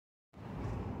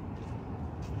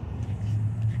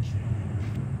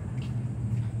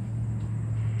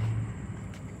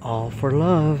All for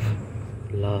love,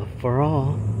 love for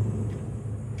all.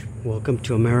 Welcome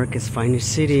to America's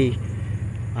finest city.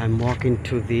 I'm walking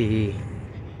to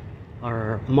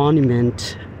our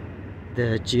monument,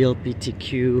 the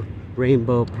GLBTQ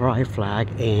rainbow pride flag,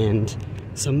 and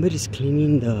somebody's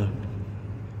cleaning the,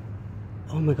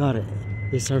 oh my god,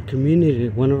 it's our community,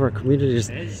 one of our communities.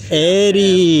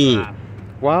 Eddie!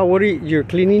 Wow, you're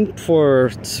cleaning for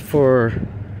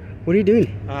what are you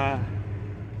doing?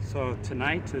 So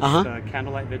tonight is the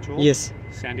candlelight vigil. Yes.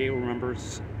 San Diego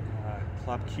remembers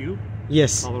Club Q.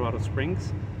 Yes. Colorado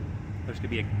Springs. There's going to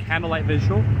be a candlelight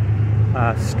vigil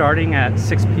starting at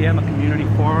 6 p.m. at Community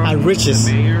Forum. At Rich's.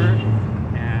 The mayor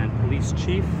and police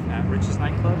chief at Rich's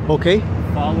nightclub. Okay.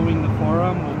 Following the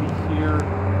forum, we'll be here.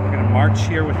 We're going to march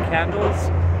here with candles.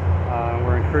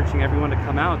 We're encouraging everyone to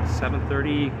come out.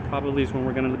 7:30 probably is when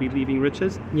we're going to be leaving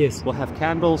Rich's. Yes. We'll have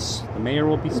candles. The mayor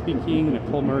will be speaking.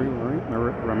 Nicole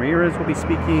Ramirez will be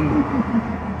speaking.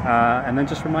 And then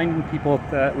just reminding people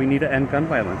that we need to end gun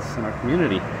violence in our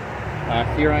community.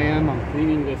 Here I am. I'm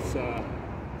cleaning this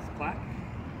plaque.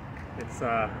 It's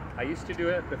I used to do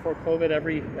it before COVID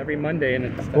every Monday, and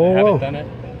I haven't done it.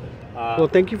 Well,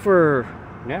 thank you for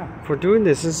doing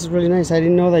this. This is really nice. I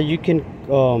didn't know that you can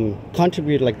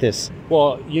contribute like this.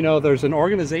 Well, you know, there's an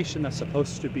organization that's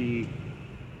supposed to be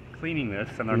cleaning this,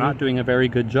 and they're not doing a very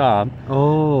good job.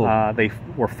 Oh. They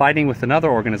were fighting with another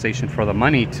organization for the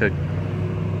money to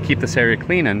keep this area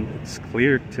clean, and it's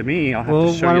clear to me. I'll have to show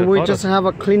you the photos. Why don't we just have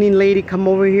a cleaning lady come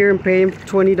over here and pay him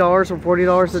 $20 or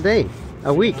 $40 a day,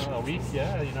 a week? A week,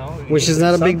 yeah, you know. Which is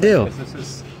not a big deal. This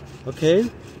is okay.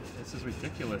 This is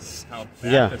ridiculous how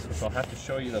bad this was. I'll have to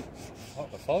show you the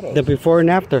photos. The before and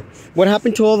after. What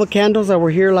happened to all the candles that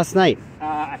were here last night?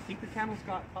 I think the candles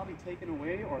got probably taken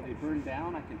away, or they burned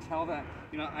down. I can tell that.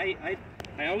 You know, I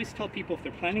always tell people, if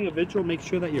they're planning a vigil, make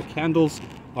sure that your candles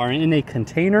are in a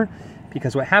container,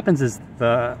 because what happens is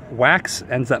the wax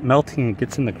ends up melting and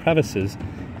gets in the crevices,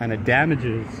 and it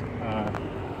damages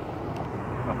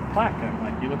the plaque. And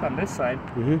like you look on this side,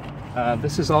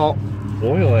 this is all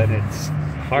oil and it's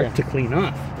hard to clean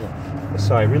up.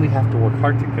 So I really have to work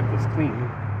hard to get this clean.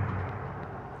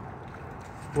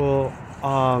 Well,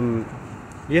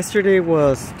 yesterday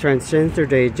was Transgender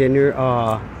Day,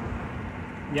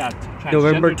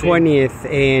 November 20th,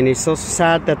 and it's so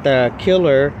sad that the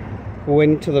killer who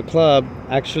went into the club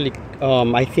actually,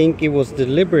 I think it was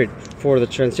deliberate for the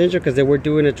transgender, because they were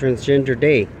doing a transgender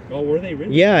day. Oh, were they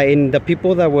really? Yeah, and the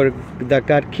people that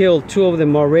got killed, 2 of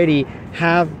them already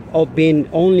have been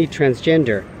only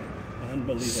transgender.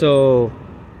 Unbelievable. So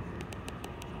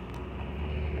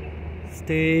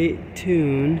stay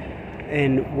tuned,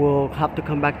 and we'll have to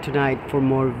come back tonight for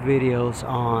more videos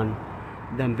on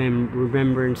the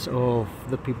remembrance of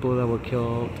the people that were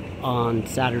killed on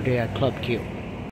Saturday at Club Q.